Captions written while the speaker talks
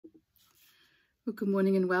Well, good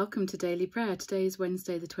morning and welcome to Daily Prayer. Today is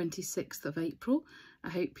Wednesday the 26th of April. I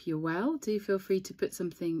hope you're well. Do feel free to put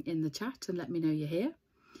something in the chat and let me know you're here.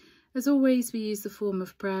 As always, we use the form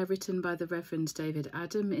of prayer written by the Reverend David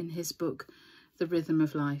Adam in his book, The Rhythm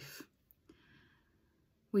of Life.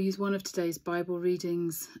 We use one of today's Bible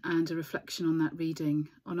readings and a reflection on that reading.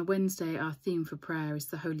 On a Wednesday, our theme for prayer is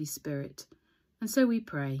the Holy Spirit. And so we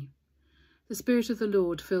pray. The Spirit of the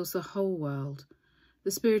Lord fills the whole world. The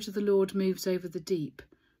Spirit of the Lord moves over the deep.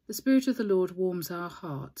 The Spirit of the Lord warms our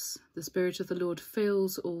hearts. The Spirit of the Lord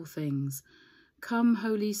fills all things. Come,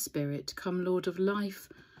 Holy Spirit, come, Lord of life,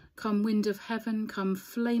 come, wind of heaven, come,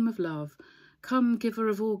 flame of love, come, giver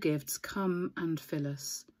of all gifts, come and fill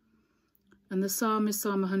us. And the psalm is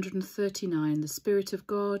Psalm 139, the Spirit of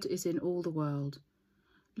God is in all the world.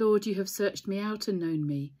 Lord, you have searched me out and known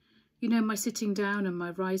me. You know my sitting down and my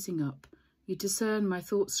rising up. You discern my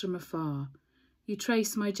thoughts from afar. You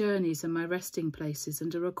trace my journeys and my resting places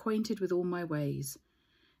and are acquainted with all my ways.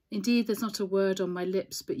 Indeed, there's not a word on my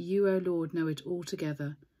lips, but you, O Lord, know it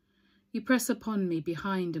altogether. You press upon me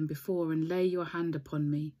behind and before and lay your hand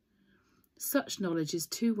upon me. Such knowledge is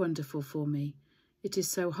too wonderful for me. It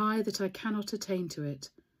is so high that I cannot attain to it.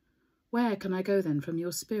 Where can I go then from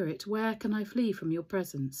your spirit? Where can I flee from your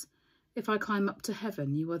presence? If I climb up to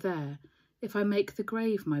heaven, you are there. If I make the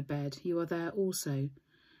grave my bed, you are there also.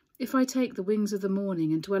 If I take the wings of the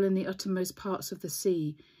morning and dwell in the uttermost parts of the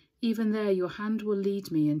sea, even there your hand will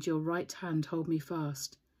lead me and your right hand hold me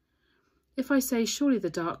fast. If I say, surely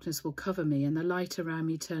the darkness will cover me and the light around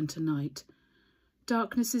me turn to night.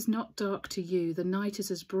 Darkness is not dark to you, the night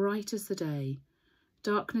is as bright as the day.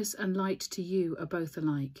 Darkness and light to you are both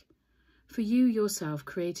alike. For you yourself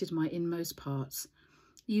created my inmost parts.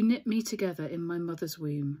 You knit me together in my mother's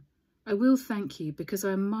womb. I will thank you because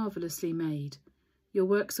I am marvellously made. Your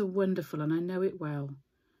works are wonderful, and I know it well.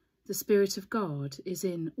 The Spirit of God is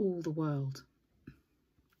in all the world.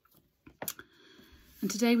 And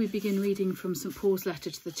today we begin reading from St. Paul's letter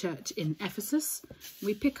to the church in Ephesus.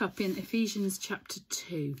 We pick up in Ephesians chapter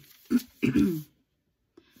 2.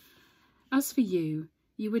 As for you,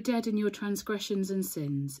 you were dead in your transgressions and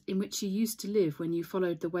sins, in which you used to live when you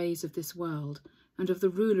followed the ways of this world, and of the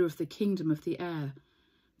ruler of the kingdom of the air,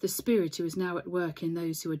 the Spirit who is now at work in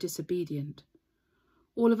those who are disobedient.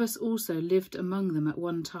 All of us also lived among them at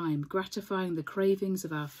one time, gratifying the cravings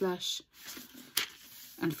of our flesh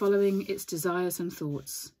and following its desires and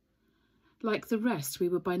thoughts. Like the rest, we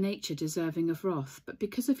were by nature deserving of wrath, but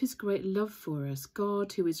because of his great love for us,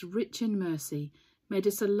 God, who is rich in mercy, made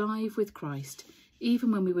us alive with Christ,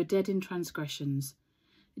 even when we were dead in transgressions.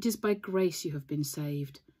 It is by grace you have been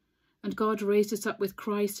saved. And God raised us up with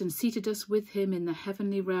Christ and seated us with him in the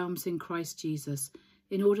heavenly realms in Christ Jesus,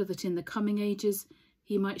 in order that in the coming ages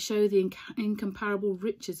he might show the incomparable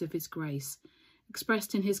riches of his grace,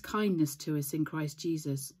 expressed in his kindness to us in Christ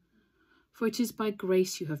Jesus. For it is by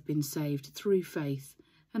grace you have been saved, through faith,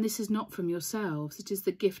 and this is not from yourselves, it is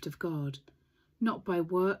the gift of God, not by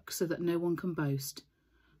works, so that no one can boast.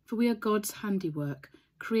 For we are God's handiwork,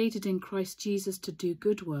 created in Christ Jesus to do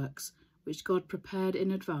good works, which God prepared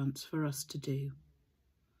in advance for us to do.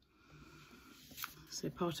 So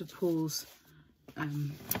part of Paul's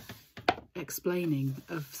explaining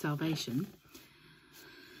of salvation.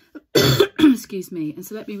 Excuse me. And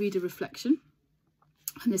so let me read a reflection.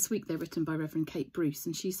 And this week they're written by Reverend Kate Bruce,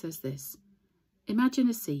 and she says this. Imagine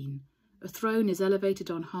a scene. A throne is elevated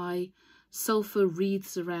on high, sulphur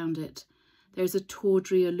wreathes around it. There is a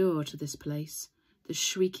tawdry allure to this place. The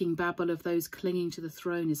shrieking babble of those clinging to the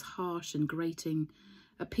throne is harsh and grating,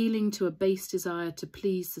 appealing to a base desire to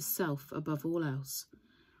please the self above all else.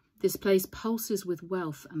 This place pulses with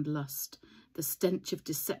wealth and lust. The stench of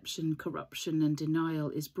deception, corruption and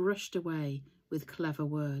denial is brushed away with clever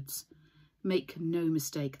words. Make no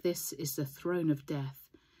mistake, this is the throne of death.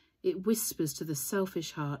 It whispers to the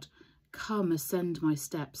selfish heart, come, ascend my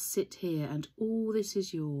steps, sit here, and all this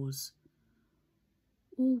is yours.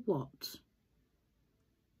 All what?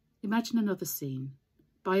 Imagine another scene.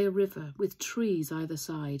 By a river, with trees either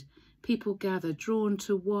side, people gather, drawn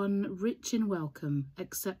to one, rich in welcome,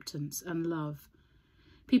 acceptance and love.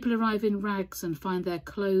 People arrive in rags and find they're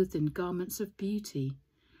clothed in garments of beauty.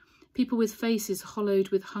 People with faces hollowed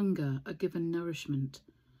with hunger are given nourishment.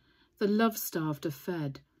 The love-starved are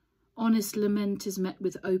fed. Honest lament is met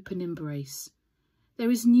with open embrace. There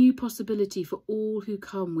is new possibility for all who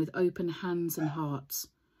come with open hands and hearts.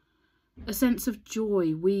 A sense of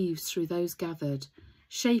joy weaves through those gathered,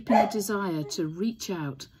 shaping a desire to reach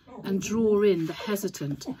out and draw in the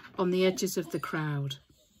hesitant on the edges of the crowd.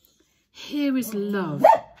 Here is love.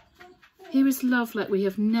 Here is love like we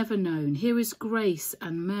have never known. Here is grace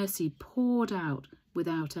and mercy poured out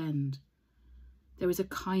without end. There is a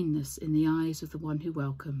kindness in the eyes of the one who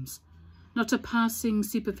welcomes, not a passing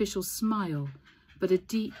superficial smile, but a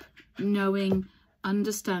deep, knowing,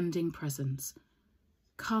 understanding presence.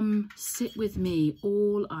 Come, sit with me,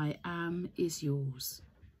 all I am is yours.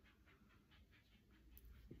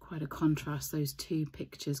 Quite a contrast, those two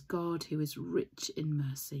pictures. God who is rich in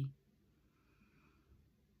mercy.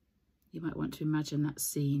 You might want to imagine that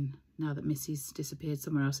scene now that Missy's disappeared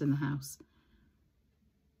somewhere else in the house.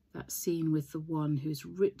 That scene with the one who's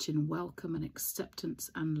rich in welcome and acceptance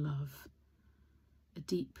and love. A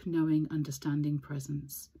deep, knowing, understanding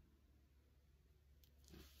presence.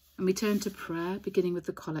 And we turn to prayer, beginning with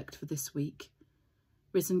the collect for this week.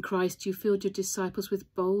 Risen Christ, you filled your disciples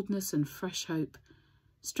with boldness and fresh hope.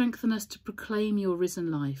 Strengthen us to proclaim your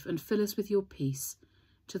risen life and fill us with your peace,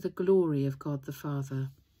 to the glory of God the Father.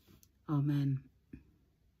 Amen.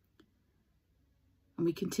 And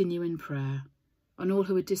we continue in prayer, on all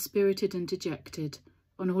who are dispirited and dejected,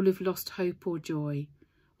 on all who've lost hope or joy,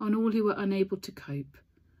 on all who are unable to cope,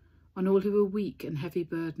 on all who are weak and heavy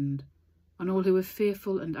burdened, on all who are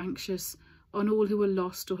fearful and anxious, on all who are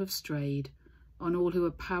lost or have strayed, on all who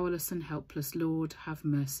are powerless and helpless. Lord, have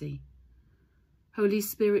mercy. Holy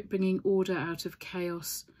Spirit, bringing order out of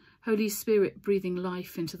chaos. Holy Spirit, breathing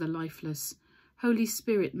life into the lifeless. Holy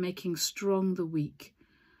Spirit, making strong the weak.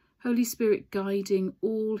 Holy Spirit, guiding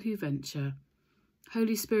all who venture.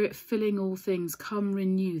 Holy Spirit, filling all things, come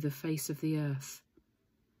renew the face of the earth.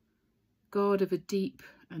 God of a deep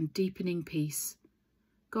and deepening peace,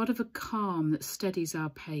 God of a calm that steadies our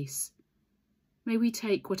pace, may we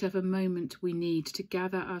take whatever moment we need to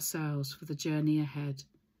gather ourselves for the journey ahead.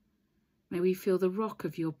 May we feel the rock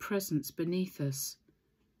of your presence beneath us,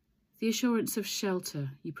 the assurance of shelter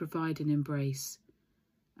you provide and embrace,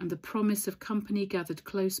 and the promise of company gathered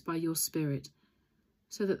close by your Spirit,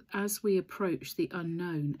 so that as we approach the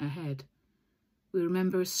unknown ahead, we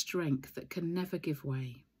remember a strength that can never give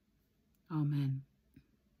way. Amen.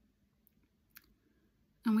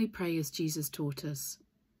 And we pray as Jesus taught us.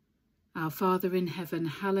 Our Father in heaven,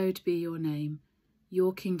 hallowed be your name.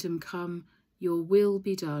 Your kingdom come, your will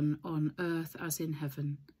be done on earth as in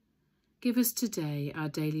heaven. Give us today our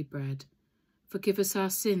daily bread. Forgive us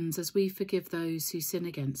our sins as we forgive those who sin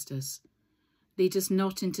against us. Lead us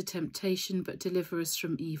not into temptation, but deliver us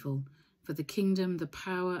from evil. For the kingdom, the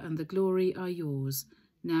power and the glory are yours,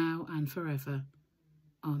 now and forever.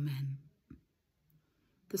 Amen.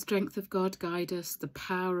 The strength of God guide us, the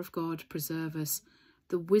power of God preserve us,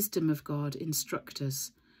 the wisdom of God instruct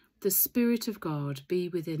us, the Spirit of God be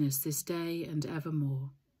within us this day and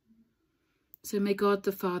evermore. So may God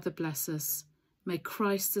the Father bless us, may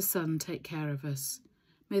Christ the Son take care of us,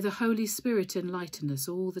 may the Holy Spirit enlighten us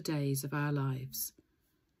all the days of our lives.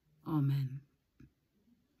 Amen.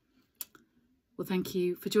 Well, thank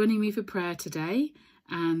you for joining me for prayer today,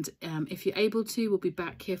 and if you're able to, we'll be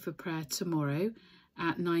back here for prayer tomorrow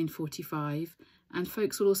at 9:45, and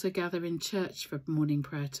folks will also gather in church for morning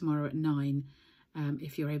prayer tomorrow at 9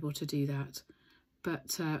 if you're able to do that.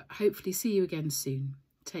 But hopefully see you again soon.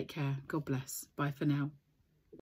 Take care. God bless. Bye for now.